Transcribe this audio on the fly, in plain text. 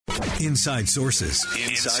Inside Sources.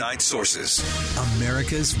 Inside Sources.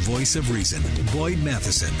 America's voice of reason. Boyd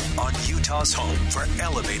Matheson on Utah's home for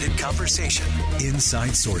elevated conversation.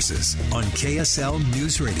 Inside Sources on KSL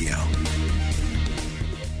News Radio.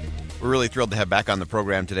 We're really thrilled to have back on the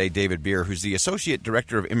program today David Bier, who's the Associate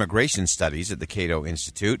Director of Immigration Studies at the Cato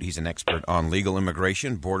Institute. He's an expert on legal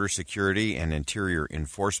immigration, border security, and interior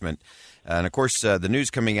enforcement. And, of course, the news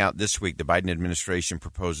coming out this week, the Biden administration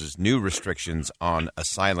proposes new restrictions on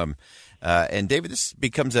asylum. And, David, this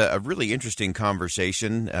becomes a really interesting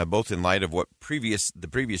conversation, both in light of what the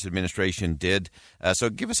previous administration did. So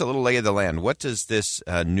give us a little lay of the land. What does this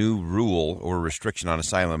new rule or restriction on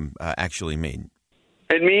asylum actually mean?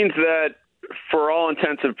 It means that, for all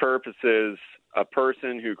intents and purposes, a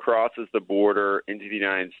person who crosses the border into the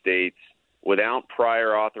United States without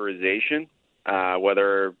prior authorization,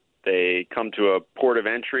 whether they come to a port of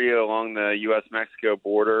entry along the U.S.-Mexico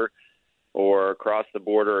border or cross the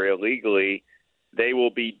border illegally, they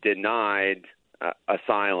will be denied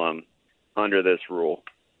asylum under this rule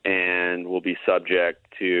and will be subject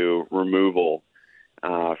to removal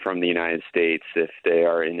from the United States if they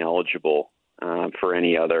are ineligible for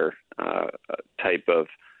any other type of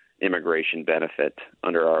immigration benefit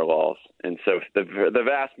under our laws. And so the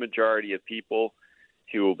vast majority of people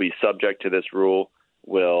who will be subject to this rule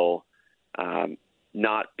will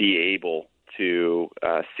not be able to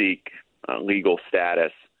seek legal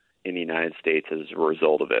status in the United States as a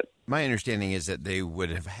result of it. My understanding is that they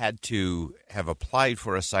would have had to have applied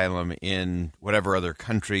for asylum in whatever other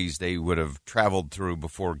countries they would have traveled through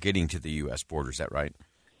before getting to the U.S. border. Is that right?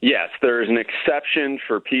 Yes, there is an exception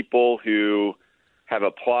for people who have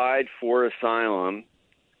applied for asylum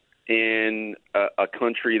in a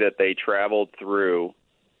country that they traveled through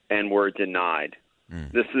and were denied.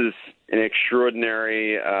 This is an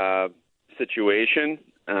extraordinary situation.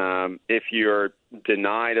 If you're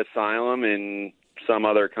denied asylum in some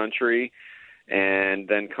other country and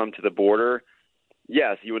then come to the border,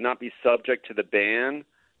 yes, you would not be subject to the ban.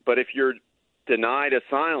 But if you're denied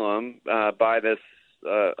asylum by this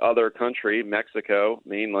other country, Mexico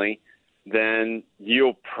mainly, then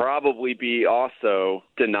you'll probably be also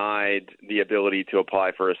denied the ability to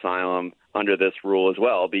apply for asylum under this rule as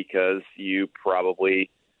well, because you probably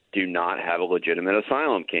do not have a legitimate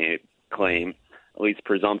asylum claim, at least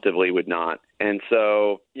presumptively would not. And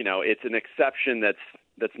so, it's an exception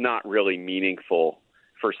that's not really meaningful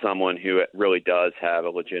for someone who really does have a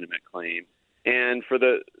legitimate claim. And for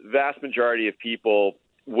the vast majority of people,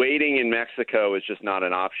 waiting in Mexico is just not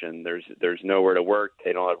an option. There's nowhere to work.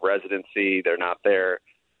 They don't have residency. They're not there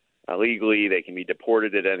legally. They can be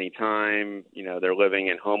deported at any time. They're living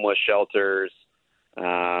in homeless shelters.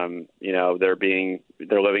 They're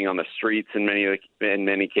living on the streets in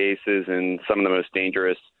many cases in some of the most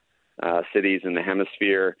dangerous cities in the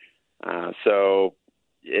hemisphere. So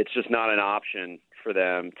it's just not an option for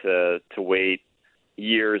them to wait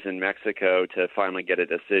years in Mexico to finally get a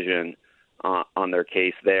decision on their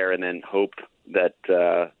case there, and then hope that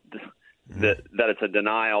that it's a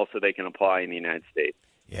denial so they can apply in the United States.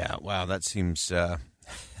 Yeah, wow, that seems that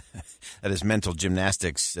is mental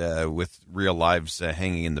gymnastics with real lives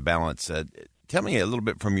hanging in the balance. Tell me a little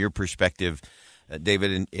bit from your perspective,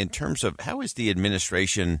 David, in terms of how is the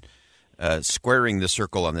administration squaring the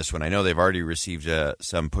circle on this one? I know they've already received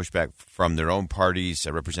some pushback from their own parties.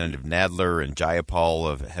 Representative Nadler and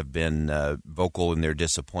Jayapal have been vocal in their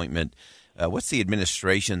disappointment. What's the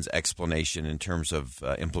administration's explanation in terms of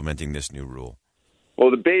implementing this new rule?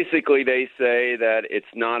 Well, basically they say that it's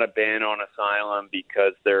not a ban on asylum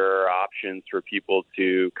because there are options for people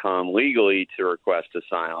to come legally to request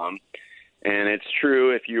asylum. And it's true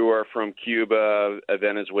if you are from Cuba,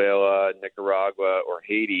 Venezuela, Nicaragua, or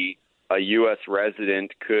Haiti, a U.S.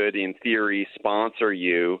 resident could, in theory, sponsor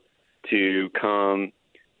you to come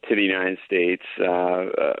to the United States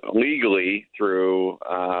legally through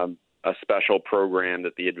a special program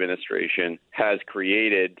that the administration has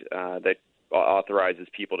created that authorizes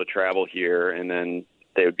people to travel here, and then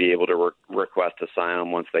they would be able to request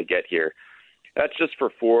asylum once they get here. That's just for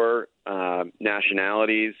 4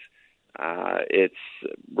 nationalities. It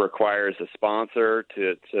requires a sponsor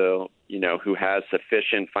to who has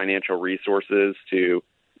sufficient financial resources to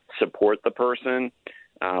support the person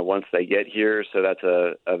once they get here. So that's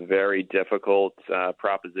a very difficult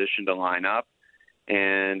proposition to line up.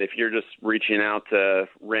 And if you're just reaching out to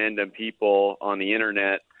random people on the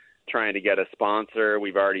internet trying to get a sponsor,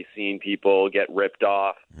 we've already seen people get ripped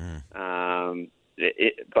off by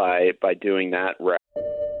doing that route.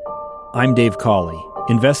 I'm Dave Cawley,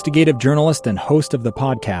 investigative journalist and host of the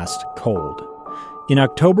podcast Cold. In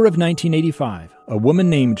October of 1985, a woman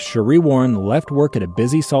named Cherie Warren left work at a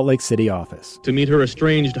busy Salt Lake City office to meet her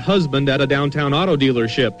estranged husband at a downtown auto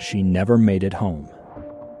dealership. She never made it home.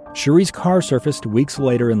 Cherie's car surfaced weeks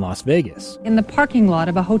later in Las Vegas. In the parking lot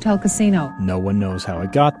of a hotel casino. No one knows how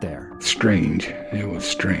it got there. Strange. It was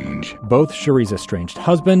strange. Both Cherie's estranged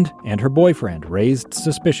husband and her boyfriend raised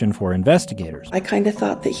suspicion for investigators. I kind of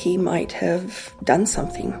thought that he might have done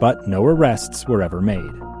something. But no arrests were ever made.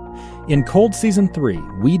 In Cold Season 3,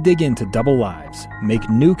 we dig into double lives, make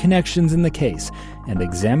new connections in the case, and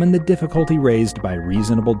examine the difficulty raised by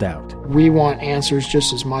reasonable doubt. We want answers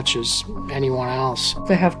just as much as anyone else.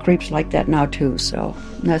 They have creeps like that now too, so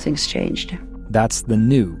nothing's changed. That's the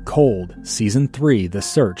new Cold Season 3, The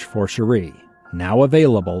Search for Cherie, now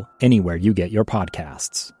available anywhere you get your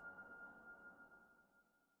podcasts.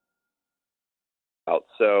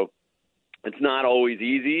 So it's not always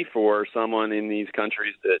easy for someone in these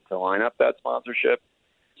countries to line up that sponsorship.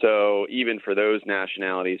 So even for those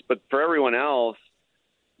nationalities, but for everyone else,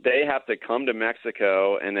 they have to come to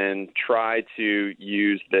Mexico and then try to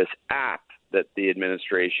use this app that the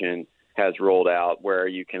administration has rolled out where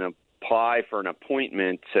you can apply for an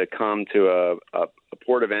appointment to come to a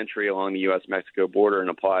port of entry along the U.S.-Mexico border and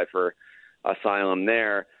apply for asylum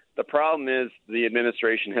there. The problem is the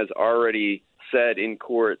administration has already said in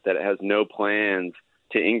court that it has no plans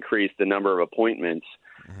to increase the number of appointments.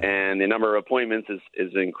 And the number of appointments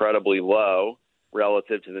is incredibly low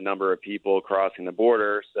relative to the number of people crossing the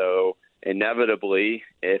border. So inevitably,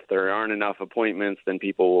 if there aren't enough appointments, then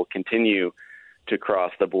people will continue to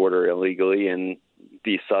cross the border illegally and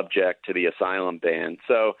be subject to the asylum ban.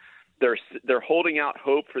 So they're holding out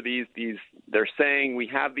hope for these. They're saying we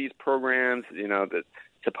have these programs, that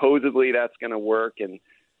supposedly that's going to work and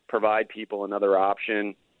provide people another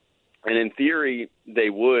option. And in theory, they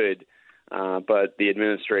would, but the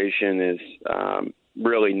administration is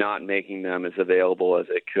really not making them as available as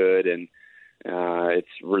it could, and it's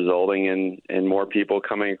resulting in more people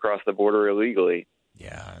coming across the border illegally.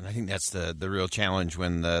 Yeah, and I think that's the real challenge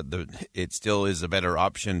when it still is a better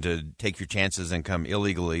option to take your chances and come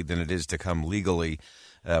illegally than it is to come legally.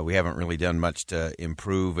 We haven't really done much to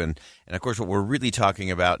improve. And of course, what we're really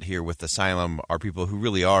talking about here with asylum are people who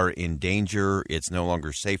really are in danger. It's no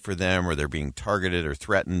longer safe for them, or they're being targeted or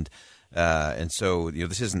threatened. And so,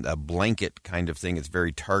 this isn't a blanket kind of thing. It's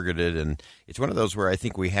very targeted. And it's one of those where I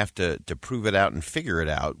think we have to prove it out and figure it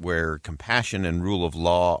out, where compassion and rule of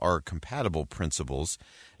law are compatible principles.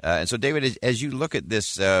 And so, David, as you look at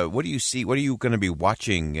this, what do you see? What are you going to be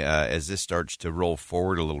watching as this starts to roll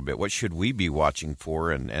forward a little bit? What should we be watching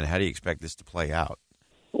for, and how do you expect this to play out?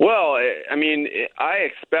 Well, I mean, I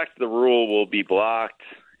expect the rule will be blocked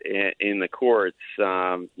in the courts.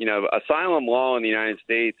 Asylum law in the United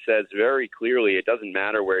States says very clearly it doesn't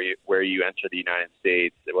matter where you enter the United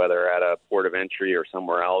States, whether at a port of entry or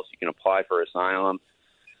somewhere else, you can apply for asylum.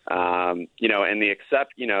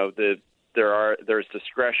 There's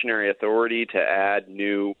discretionary authority to add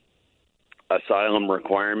new asylum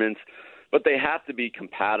requirements, but they have to be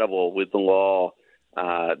compatible with the law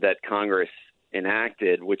that Congress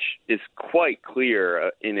enacted, which is quite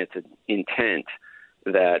clear in its intent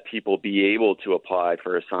that people be able to apply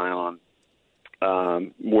for asylum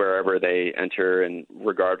wherever they enter and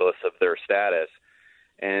regardless of their status.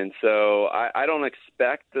 And so I don't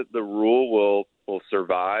expect that the rule will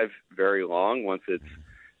survive very long once it's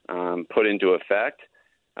put into effect.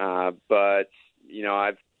 But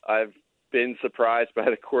I've been surprised by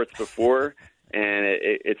the courts before, and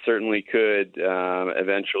it certainly could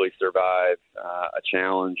eventually survive a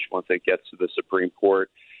challenge once it gets to the Supreme Court.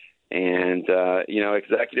 And,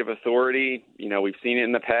 executive authority, we've seen it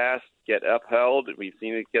in the past get upheld. We've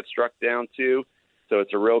seen it get struck down too. So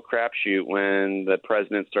it's a real crapshoot when the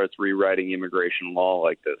president starts rewriting immigration law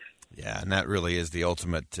like this. Yeah, and that really is the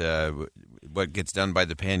ultimate. What gets done by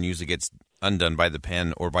the pen usually gets undone by the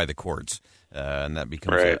pen or by the courts. And that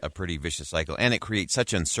becomes a pretty vicious cycle. And it creates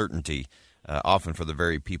such uncertainty, often for the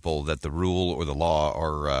very people that the rule or the law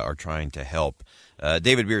are trying to help.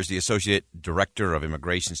 David Bier is the Associate Director of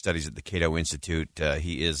Immigration Studies at the Cato Institute.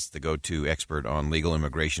 He is the go-to expert on legal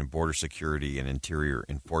immigration, border security, and interior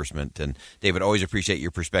enforcement. And, David, always appreciate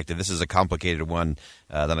your perspective. This is a complicated one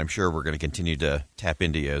that I'm sure we're going to continue to tap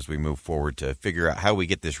into as we move forward to figure out how we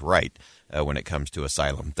get this right when it comes to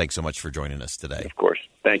asylum. Thanks so much for joining us today. Of course.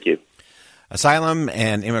 Thank you. Asylum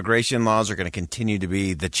and immigration laws are going to continue to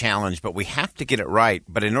be the challenge, but we have to get it right.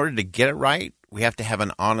 But in order to get it right, we have to have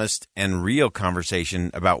an honest and real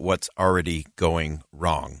conversation about what's already going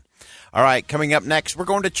wrong. All right, coming up next, we're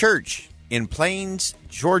going to church. in Plains,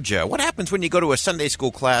 Georgia. What happens when you go to a Sunday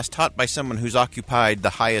school class taught by someone who's occupied the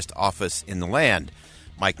highest office in the land?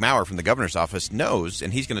 Mike Maurer from the governor's office knows,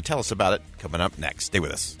 and he's going to tell us about it coming up next. Stay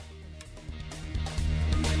with us.